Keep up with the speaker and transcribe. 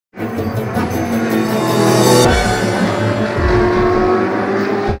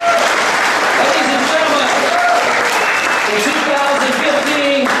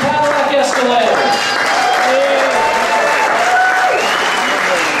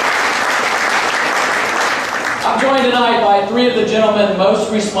joined tonight by three of the gentlemen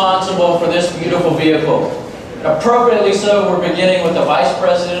most responsible for this beautiful vehicle. And appropriately so, we're beginning with the Vice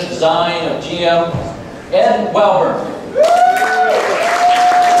President of Design of GM, Ed Welburn.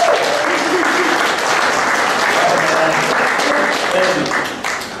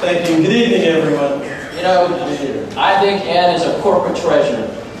 Thank you. Good evening, everyone. You know, I think Ed is a corporate treasure.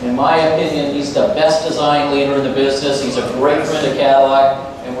 In my opinion, he's the best design leader in the business. He's a great friend of Cadillac,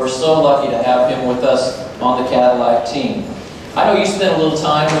 and we're so lucky to have him with us on the Cadillac team. I know you spent a little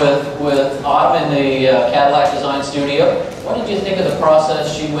time with Autumn in the Cadillac Design Studio. What did you think of the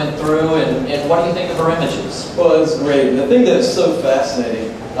process she went through, and what do you think of her images? Well, it was great. And the thing that's so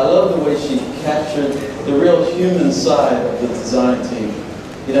fascinating, I love the way she captured the real human side of the design team.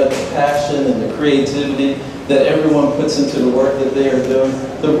 You know, the passion and the creativity that everyone puts into the work that they are doing,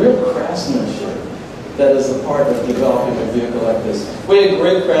 the real craftsmanship that is a part of developing a vehicle like this. We had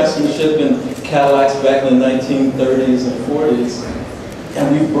great craftsmanship in Cadillacs back in the 1930s and 40s,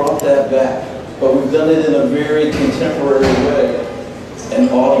 and we brought that back. But we've done it in a very contemporary way, and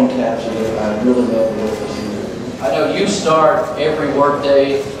Autumn captured it. I really love the work that she did. I know you start every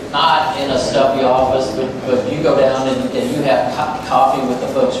workday not in a stuffy office, but you go down and you have coffee with the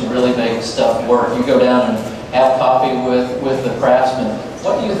folks who really make stuff work. You go down and have coffee with the craftsmen.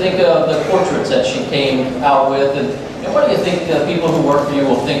 What do you think of the portraits that she came out with, and what do you think the people who work for you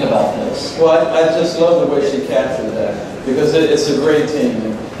will think about this? Well, I just love the way she captured that, because it's a great team.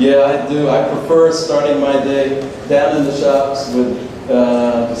 And yeah, I do. I prefer starting my day down in the shops with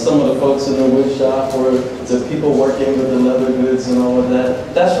some of the folks in the wood shop, or the people working with the leather goods and all of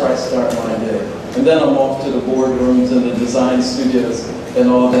that. That's where I start my day. And then I'm off to the boardrooms and the design studios and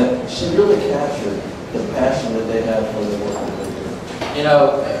all that. She really captured the passion that they have for the work that they do. You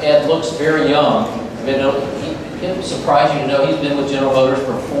know, Ed looks very young. I mean, it would surprise you to know he's been with General Motors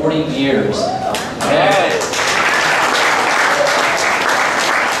for 40 years.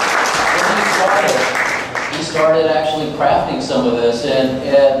 He started actually crafting some of this,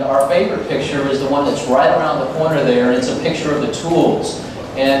 and our favorite picture is the one that's right around the corner there, and it's a picture of the tools.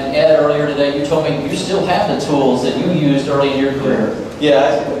 And Ed, earlier today, you told me you still have the tools that you used early in your career.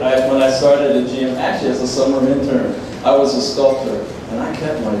 Yeah, when I started at GM, actually as a summer intern, I was a sculptor, and I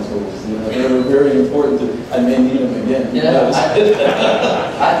kept my tools. You know, they were very important to, I may need them again. Yeah,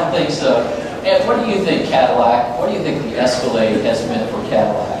 I don't think so. Ed, what do you think Cadillac, what do you think the Escalade has meant for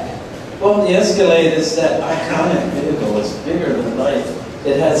Cadillac? Well, the Escalade is that iconic vehicle. It's bigger than life.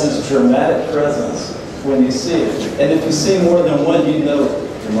 It has this dramatic presence when you see it. And if you see more than one, you know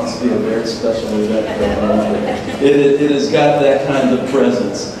there must be a very special event going on. It has got that kind of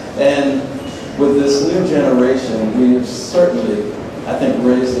presence. And with this new generation, we have certainly, I think,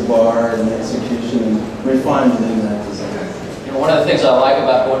 raised the bar in execution and refinement in that design. You know, one of the things I like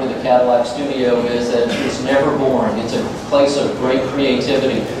about going to the Cadillac studio is that it's never boring. It's a place of great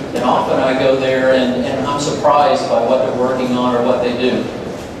creativity. And often I go there and I'm surprised by what they're working on or what they do.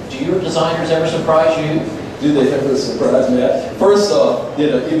 Do your designers ever surprise you? Do they ever surprise me? First off, you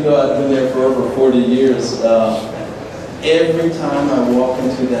know, even though I've been there for over 40 years, every time I walk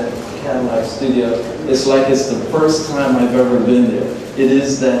into that Cadillac studio, it's like it's the first time I've ever been there. It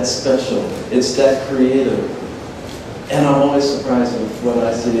is that special. It's that creative. And I'm always surprised with what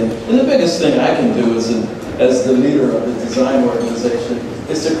I see. And the biggest thing I can do as the leader of the design organization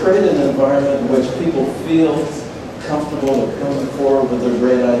is to create an environment in which people feel comfortable to coming forward with their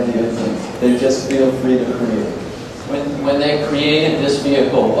great ideas, and they just feel free to create. When they created this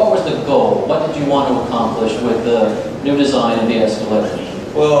vehicle, what was the goal? What did you want to accomplish with the new design of the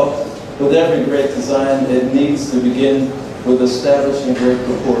Escalade? Well, with every great design, it needs to begin with establishing great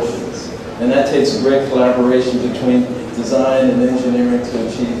proportions. And that takes great collaboration between design and engineering to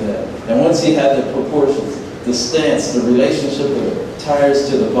achieve that. And once you have the proportions, the stance, the relationship of the tires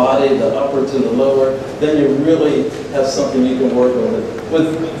to the body, the upper to the lower, then you really have something you can work with.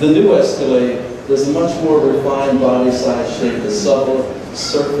 With the new Escalade, there's a much more refined body size shape, a subtle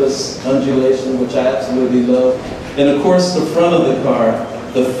surface undulation, which I absolutely love. And of course, the front of the car,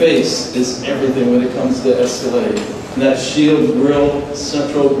 the face is everything when it comes to Escalade. And that shield grille,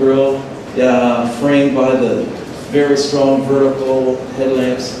 central grille, framed by the very strong vertical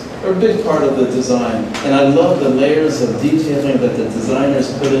headlamps, are a big part of the design. And I love the layers of detailing that the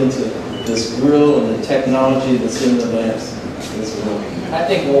designers put into this grille and the technology that's in the lamps. I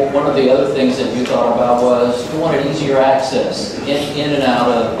think one of the other things that you thought about was you wanted easier access in and out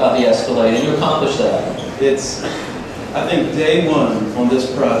of the Escalade, and you accomplished that. I think day one on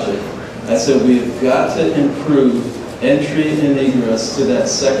this project, I said we've got to improve entry and egress to that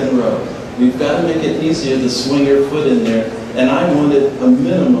second row. We've got to make it easier to swing your foot in there, and I wanted a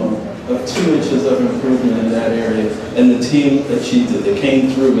minimum of 2 inches of improvement in that area, and the team achieved it. They came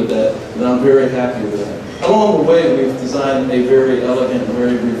through with that, and I'm very happy with that. Along the way, we've designed a very elegant,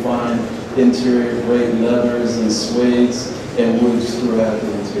 very refined interior, great leathers and suedes and woods throughout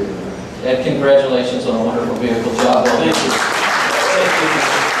the interior. Ed, congratulations on a wonderful vehicle job. Thank you. Thank you.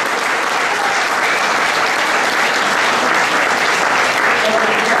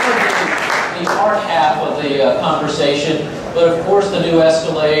 The art half of the conversation, but of course the new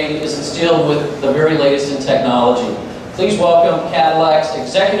Escalade is instilled with the very latest in technology. Please welcome Cadillac's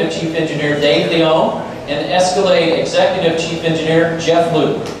Executive Chief Engineer Dave Leone and Escalade Executive Chief Engineer Jeff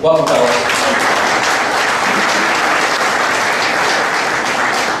Luke. Welcome, fellas.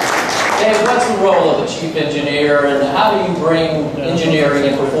 Dave, what's the role of the Chief Engineer, and how do you bring engineering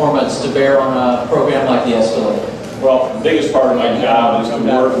and performance to bear on a program like the Escalade? Well, the biggest part of my job is to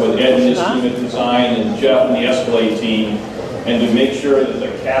work with Ed and his team at design and Jeff and the Escalade team, and to make sure that the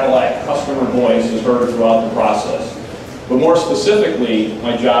Cadillac customer voice is heard throughout the process. But more specifically,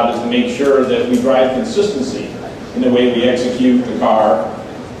 my job is to make sure that we drive consistency in the way we execute the car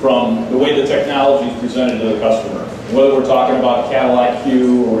from the way the technology is presented to the customer. Whether we're talking about Cadillac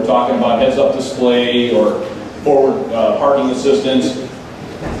Q, or we're talking about heads-up display, or forward parking assistance,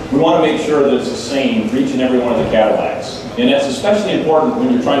 we want to make sure that it's the same for each and every one of the Cadillacs. And that's especially important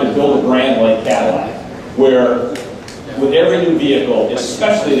when you're trying to build a brand like Cadillac, where with every new vehicle,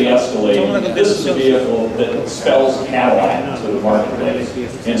 especially the Escalade, this is a vehicle that spells Cadillac to the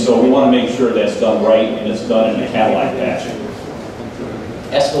marketplace. And so we want to make sure that's done right and it's done in a Cadillac fashion.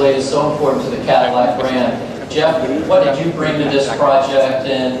 Escalade is so important to the Cadillac brand. Jeff, what did you bring to this project,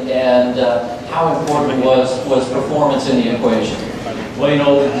 and how important was performance in the equation? Well, you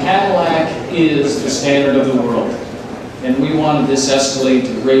know, Cadillac is the standard of the world, and we wanted this Escalade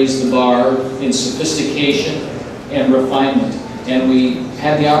to raise the bar in sophistication and refinement. And we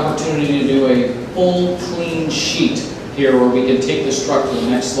had the opportunity to do a full, clean sheet here where we could take this truck to the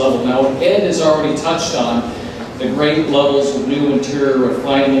next level. Now, Ed has already touched on the great levels of new interior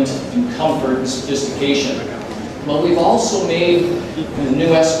refinement and comfort and sophistication. But we've also made the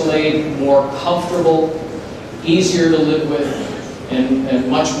new Escalade more comfortable, easier to live with, and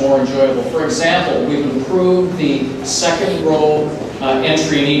much more enjoyable. For example, we've improved the second row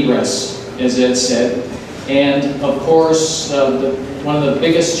entry and egress, as Ed said. And of course, one of the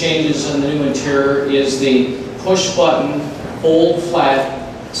biggest changes in the new interior is the push button, fold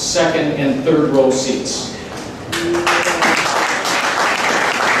flat, second and third row seats.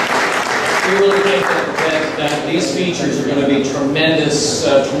 We really think that these features are going to be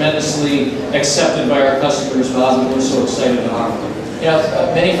tremendously accepted by our customers, Bob, and we're so excited about them. You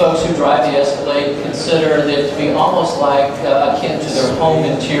know, many folks who drive the Escalade consider it to be almost like akin to their home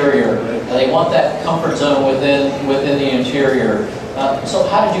interior. They want that comfort zone within the interior. So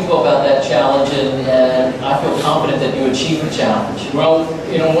how did you go about that challenge, and I feel confident that you achieved the challenge? Well,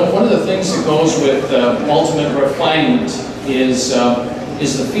 you know, one of the things that goes with ultimate refinement is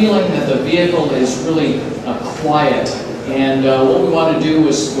the feeling that the vehicle is really quiet. And what we want to do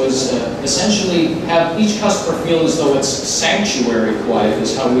was essentially have each customer feel as though it's sanctuary quiet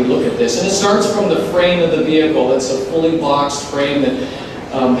is how we look at this. And it starts from the frame of the vehicle. It's a fully boxed frame that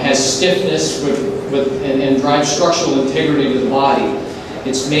has stiffness and drives structural integrity to the body.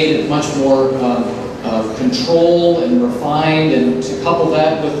 It's made it much more controlled and refined, and to couple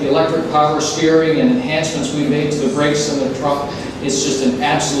that with the electric power steering and enhancements we made to the brakes in the truck, it's just an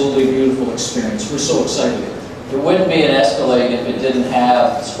absolutely beautiful experience. We're so excited. There wouldn't be an Escalade if it didn't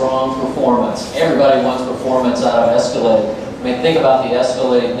have strong performance. Everybody wants performance out of Escalade. I mean, think about the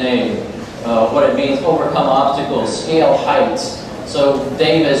Escalade name, what it means: overcome obstacles, scale heights. So,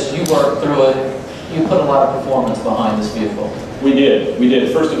 Dave, as you worked through it, you put a lot of performance behind this vehicle. We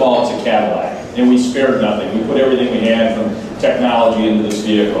did. First of all, it's a Cadillac, and we spared nothing. We put everything we had from technology into this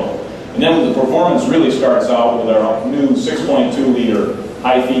vehicle. And then the performance really starts out with our new 6.2-liter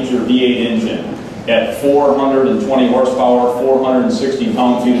high-feature V8 engine at 420 horsepower, 460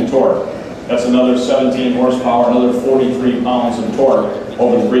 pound-feet of torque. That's another 17 horsepower, another 43 pounds of torque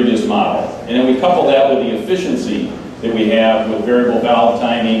over the previous model. And then we couple that with the efficiency that we have with variable valve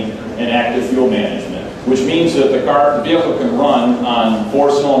timing and active fuel management, which means that the vehicle can run on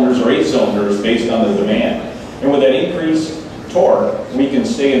 4 cylinders or 8 cylinders based on the demand. And with that increased torque, we can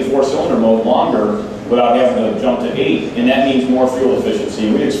stay in 4-cylinder mode longer without having to jump to 8, and that means more fuel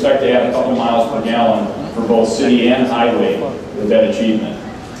efficiency. We expect to have a couple miles per gallon for both city and highway with that achievement.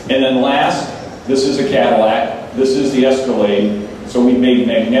 And then last, this is a Cadillac, this is the Escalade, so we've made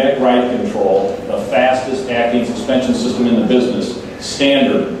magnetic ride control, the fastest acting suspension system in the business,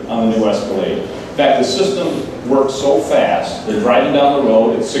 standard on the new Escalade. In fact, the system works so fast that driving down the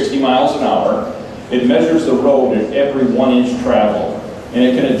road at 60 miles an hour, it measures the road at every 1 inch travel. And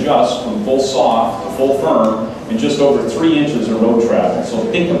it can adjust from full soft to full firm in just over 3 inches of road travel. So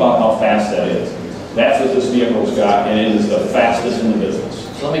think about how fast that is. That's what this vehicle's got, and it is the fastest in the business.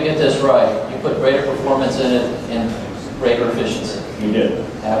 So let me get this right. You put greater performance in it and greater efficiency. You did.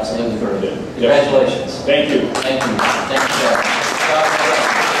 Absolutely correct. You did. Congratulations. Thank you. Thank you. Thank you, Jeff.